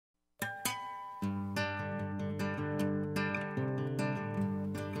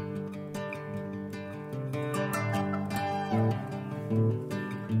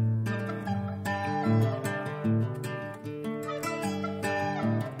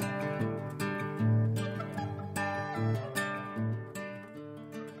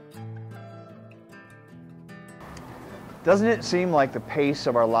Doesn't it seem like the pace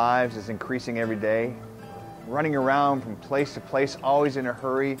of our lives is increasing every day? Running around from place to place, always in a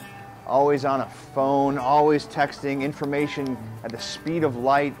hurry, always on a phone, always texting, information at the speed of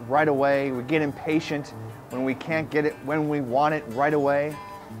light right away. We get impatient when we can't get it when we want it right away.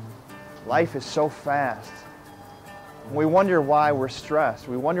 Life is so fast. We wonder why we're stressed.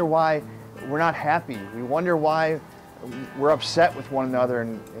 We wonder why we're not happy. We wonder why we're upset with one another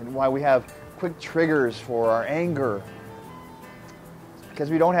and why we have quick triggers for our anger. It's because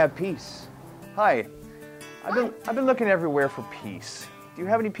we don't have peace. Hi. I've been looking everywhere for peace. Do you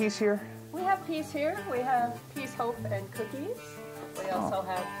have any peace here? We have peace here. We have peace, hope, and cookies. We also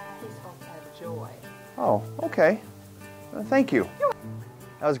have peace, hope, and joy. Oh, okay. Well, thank you.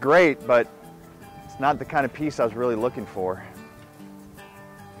 That was great, but it's not the kind of peace I was really looking for.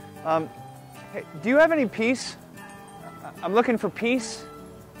 Hey, do you have any peace? I'm looking for peace.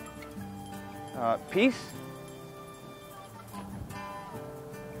 Peace?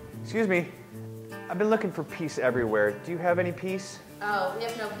 Excuse me. I've been looking for peace everywhere. Do you have any peace? Oh, we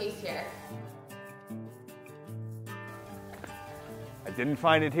have no peace here. I didn't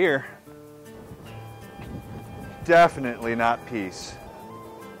find it here. Definitely not peace.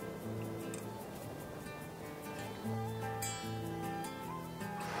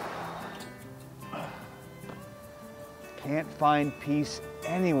 Can't find peace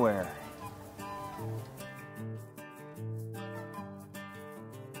anywhere.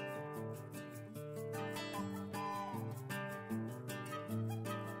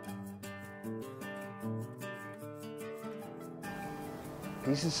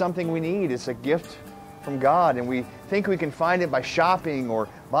 Peace is something we need. It's a gift from God, and we think we can find it by shopping or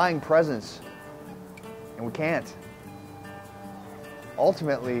buying presents, and we can't.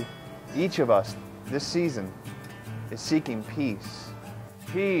 Ultimately, each of us this season is seeking peace.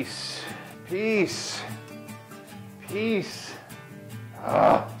 Peace, peace, peace.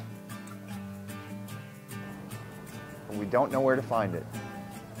 But we don't know where to find it.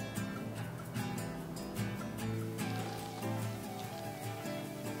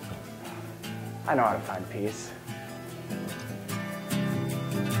 I know how to find peace.